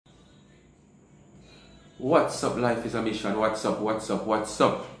What's up, life is a mission? What's up, what's up, what's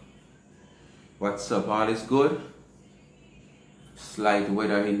up? What's up, all is good? Slight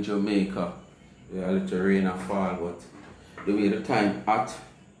weather in Jamaica. Yeah, a little rain and fall, but the way the time hot,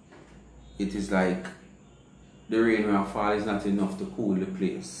 it is like the rain and fall is not enough to cool the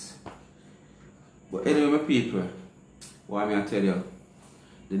place. But anyway, my people, what I'm going to tell you,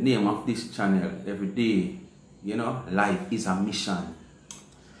 the name of this channel every day, you know, life is a mission.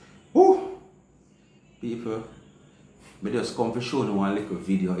 Woo! People, I just come to show you one little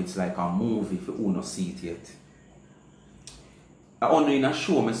video. It's like a movie if you don't see it yet. I only in a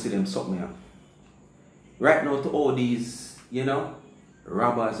show I see them something here. Right now to all these, you know,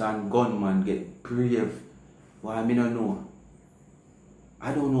 robbers and gunmen get brave. Well, I don't know.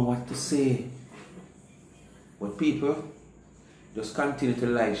 I don't know what to say. But people, just continue to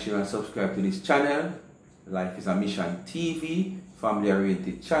like, share and subscribe to this channel. Life is a Mission TV, family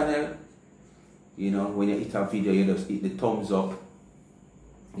oriented channel. You know, when you hit a video, you just hit the thumbs up.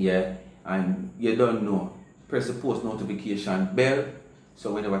 Yeah, and you don't know. Press the post notification bell.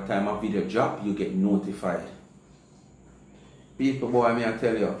 So whenever time a video drop, you get notified. People, boy, I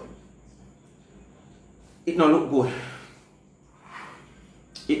tell you, it not look good.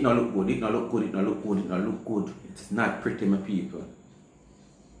 It not look good, it not look good, it not look good, it not look good. It's not pretty, my people.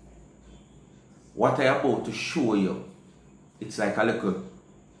 What I about to show you, it's like a little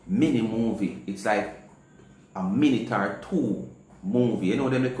mini movie. It's like a minute or two movie. You know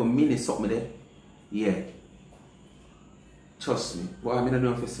them little mini something there? Yeah. Trust me. Well, I don't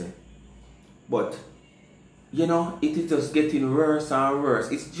know if I say. But, you know, it is just getting worse and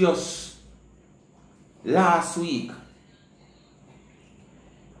worse. It's just last week.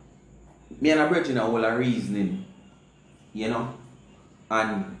 Me and a brethren are all a reasoning. You know?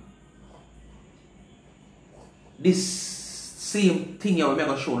 And this same thing I'm going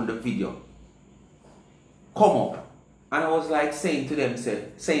to show in the video come up, and I was like saying to them,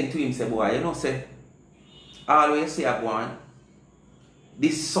 saying to him, say, boy, you know, say, all you say I go on,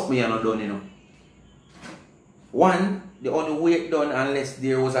 this is something you're not done, you know. One, the only way it done unless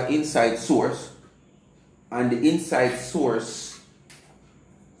there was an inside source, and the inside source,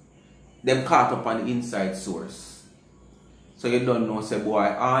 them caught up on the inside source. So you don't know, say,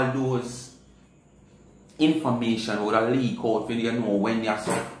 boy, all those information would have leak out when you know when you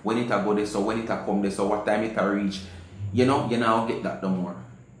so when it a go there, so when it a come there, so what time it a reach. You know, you now get that no more.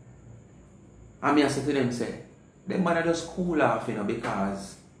 I mean, I say to them, say, them man just cool off, you know,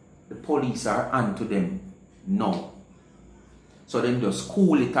 because the police are onto them now. So them just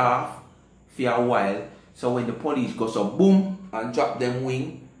cool it off for a while. So when the police goes so boom and drop them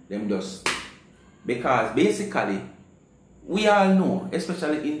wing, them just, because basically we all know,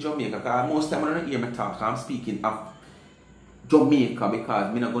 especially in Jamaica, because most time I don't hear me talk, I'm speaking of Jamaica because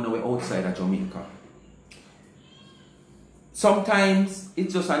I'm not going to go outside of Jamaica. Sometimes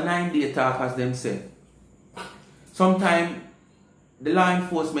it's just a 9-day talk, as them say. Sometimes the law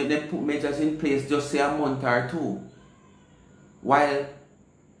enforcement, they put measures in place just say a month or two. While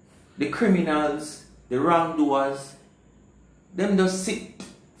the criminals, the wrongdoers, them just sit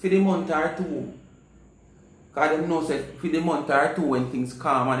for the month or two. Because they know that for the month or two when things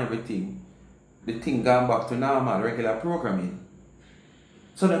calm and everything, the thing gone back to normal, regular programming.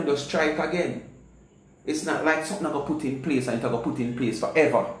 So them just strike again. It's not like something I got put in place and it got put in place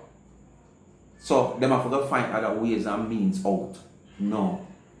forever. So them have to find other ways and means out. No.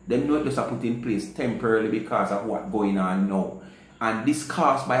 Them know it just put in place temporarily because of what's going on now. And this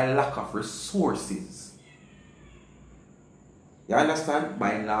caused by a lack of resources. You understand?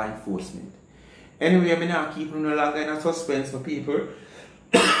 By law enforcement. Anyway, I'm not keeping no longer in a suspense for people.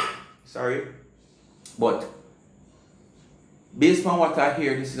 Sorry. But based on what I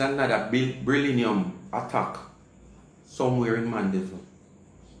hear, this is another big beryllium attack somewhere in Mandeville.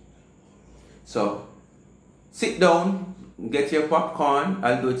 So sit down, get your popcorn,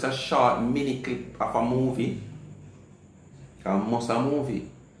 although it's a short mini clip of a movie. Almost a movie.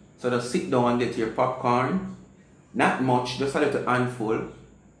 So just sit down and get your popcorn. Not much, just a little handful.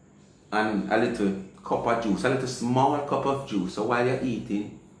 And a little cup of juice, a little small cup of juice. So while you're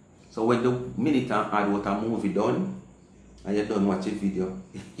eating, so when the minute and add what a movie done, and you're done watching video,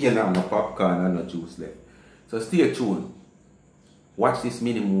 you don't have no popcorn and no juice left. So stay tuned. Watch this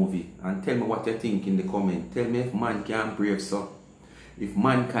mini movie and tell me what you think in the comment. Tell me if man can brave so. If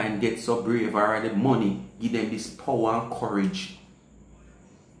mankind gets so brave or the money, give them this power and courage.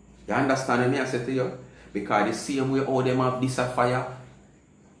 You understand what I say to you? Because the same way all them have this a fire,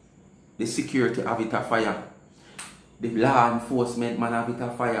 the security have it a fire. The law enforcement man have it a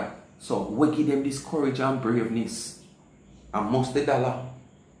fire. So we give them this courage and braveness. And must the dollar.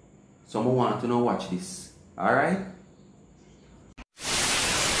 So I want to know watch this. Alright?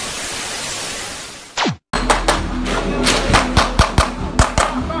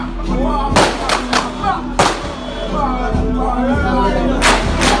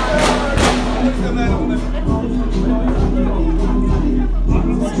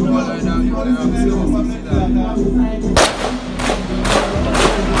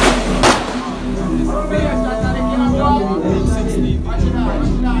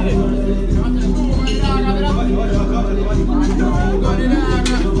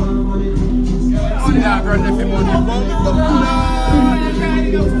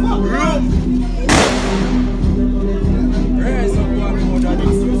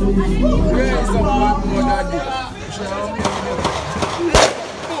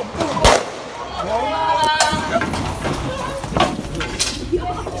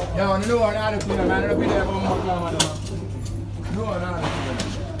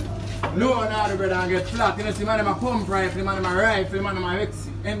 Man, my pump rifle, man, my rifle, man, my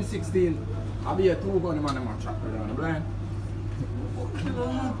M16. I'll be a 2-gun man, my chopper down the blind.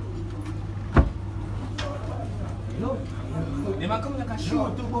 They might come like a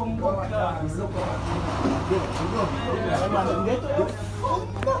shoot to bomb.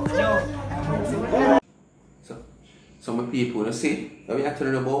 So my people, you see, what we are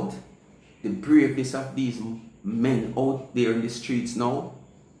talking about? The braveness of these men out there in the streets now.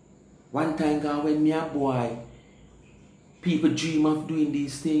 One time God, when me a boy, people dream of doing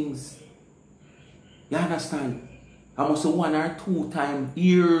these things. You understand? I must say 1 or 2 times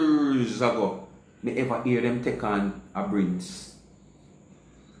years ago, me ever hear them take on a prince.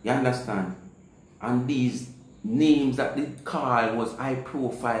 You understand? And these names that they call was high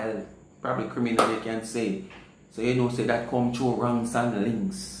profile, probably criminal, you can say. So you know, say that come through ranks and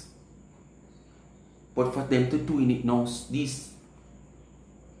links. But for them to doing it now,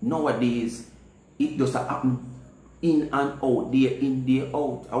 nowadays, it does happen in and out, there, in, there,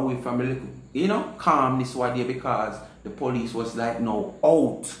 out, away from the little, you know, calmness was there because the police was like now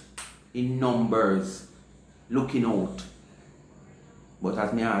out in numbers, looking out. But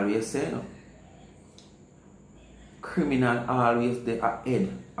as me always say, no, criminal always the head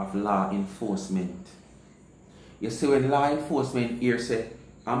of law enforcement. You see, when law enforcement here say,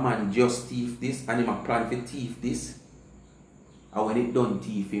 a man just thief this and him a plan to thief this, and when it done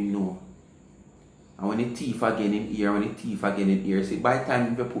thief him know. And when it thief again in here, when it thief again in here, see, by the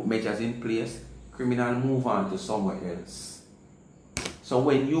time you put measures in place, criminal move on to somewhere else. So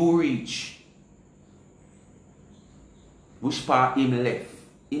when you reach which part him left,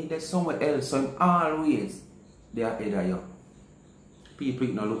 in there somewhere else, so him always they are ahead of you. People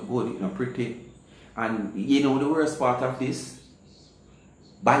it not look good, it not pretty. And you know the worst part of this?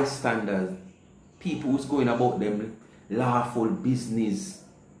 Bystanders, people who's going about them lawful business,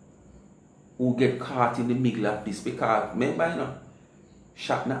 who get caught in the middle of this, because remember, you know,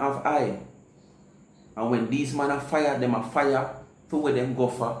 shot not have eye. And when these men are fired, them are fire for where them go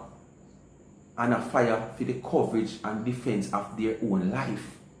for, and a fire for the coverage and defense of their own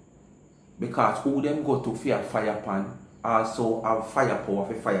life. Because who them go to fear fire upon also have fire power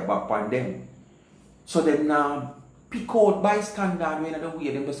for fire back upon them. So them now pick out bystander when the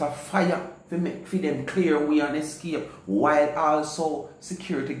way them just have fire for them clear way and escape, while also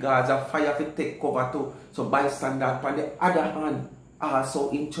security guards have fire for take cover too. So bystander on the other hand also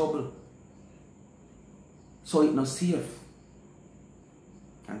in trouble. So it's not safe.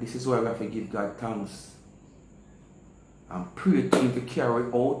 And this is why we have to give God thanks and pray to him to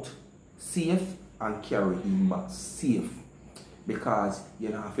carry out safe and carry him back safe. Because you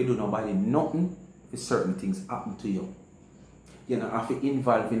don't have to do nobody nothing if certain things happen to you. You don't have to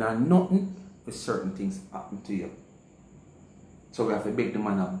involve in nothing if certain things happen to you. So we have to beg the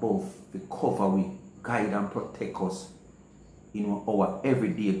man above to cover we, guide and protect us in our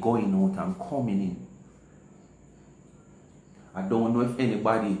everyday going out and coming in. I don't know if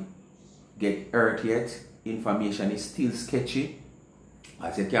anybody get hurt yet. Information is still sketchy.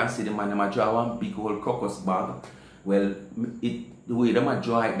 As you can see, the man might draw one big old crocus bag. Well, the way they might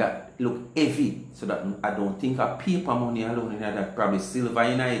draw it, that look heavy. So that I don't think a paper money alone in that, probably silver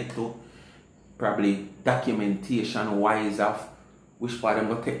in it too. Probably documentation wise of which part I'm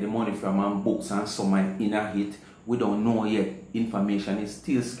going to take the money from and books and some in a hit. We don't know yet. Information is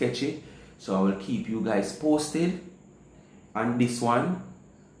still sketchy. So I will keep you guys posted. And this one,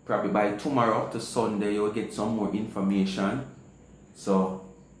 probably by tomorrow to Sunday, you'll get some more information. So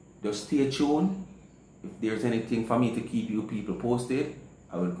just stay tuned. If there's anything for me to keep you people posted,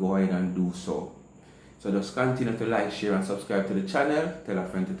 I will go ahead and do so. So just continue to like, share and subscribe to the channel. Tell a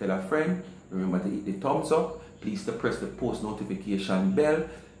friend to tell a friend. Remember to hit the thumbs up. Please to press the post notification bell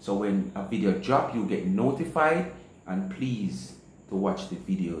So when a video drop, you get notified, and please to watch the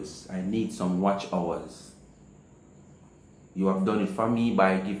videos. I need some watch hours. You have done it for me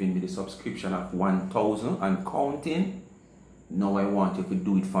by giving me the subscription of 1,000 and counting. Now I want you to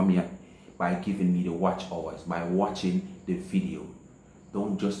do it for me by giving me the watch hours, by watching the video.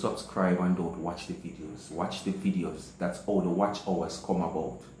 Don't just subscribe and don't watch the videos. Watch the videos. That's how the watch hours come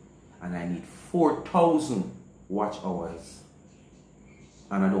about. And I need 4,000 watch hours.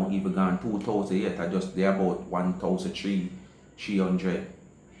 And I don't even gone 2,000 yet. I just there about 1,300.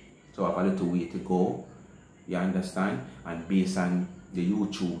 So I have a little way to go. You understand? And based on the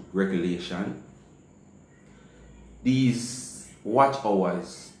YouTube regulation, these watch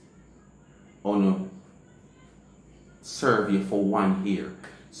hours on serve you for 1 year.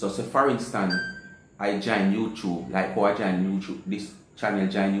 So say for instance, I joined YouTube, like how I joined YouTube, this channel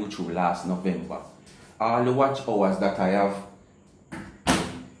joined YouTube last November. All the watch hours that I have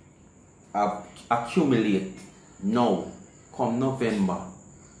accumulate now, come November,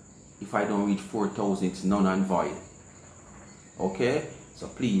 if I don't reach 4,000, it's none and void. Okay? So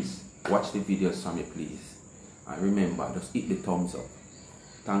please, watch the videos for me, please. And remember, just hit the thumbs up.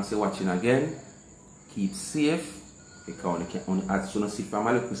 Thanks for watching again. Keep safe. Because as soon as if I'm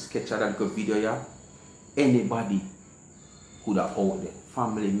a little sketch of that little video here, anybody could have out there,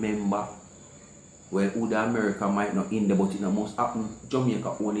 family member, well, who the America might not in there, but it must happen.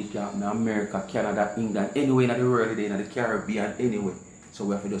 Jamaica only can happen, America, Canada, England, anywhere in the world, in the Caribbean, anyway. So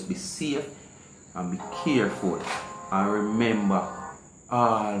we have to just be safe and be careful. And remember,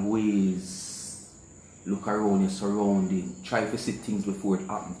 always look around your surrounding. Try to see things before it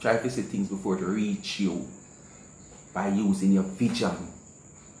happens. Try to see things before it reach you. By using your vision.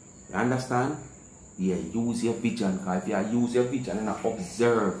 You understand? Yeah, use your vision. Because if you use your vision and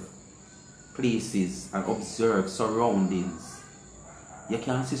observe places and observe surroundings, you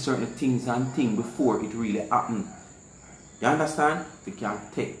can see certain things and things before it really happens. You understand? You can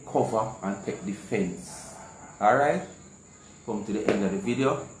take cover and take defense. Alright? Come to the end of the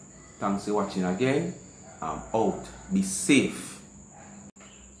video. Thanks for watching again. I'm out. Be safe.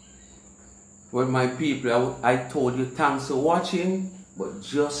 Well, my people, I told you thanks for watching, but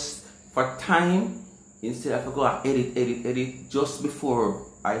just for time, instead of go and edit, just before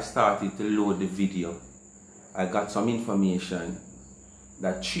I started to load the video, I got some information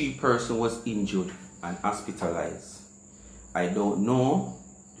that 3 persons was injured and hospitalized. I don't know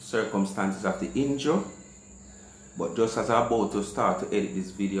the circumstances of the injury, but just as I'm about to start to edit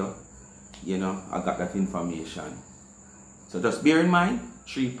this video, you know, I got that information. So just bear in mind,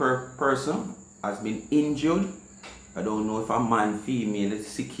 3 person has been injured. I don't know if a man, female,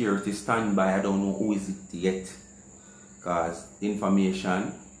 security standby. I don't know who is it yet, because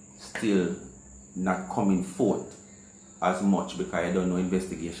information still not coming forth as much, because I don't know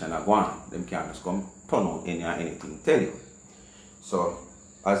investigation are going. Them can't just come turn out anything tell you. So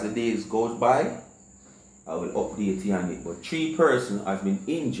as the days goes by, I will update you on it. But 3 persons has been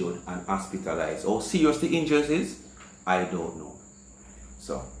injured and hospitalized. How serious the injuries is, I don't know.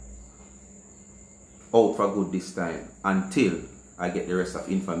 So out for good this time. Until I get the rest of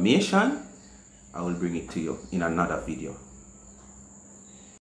information, I will bring it to you in another video.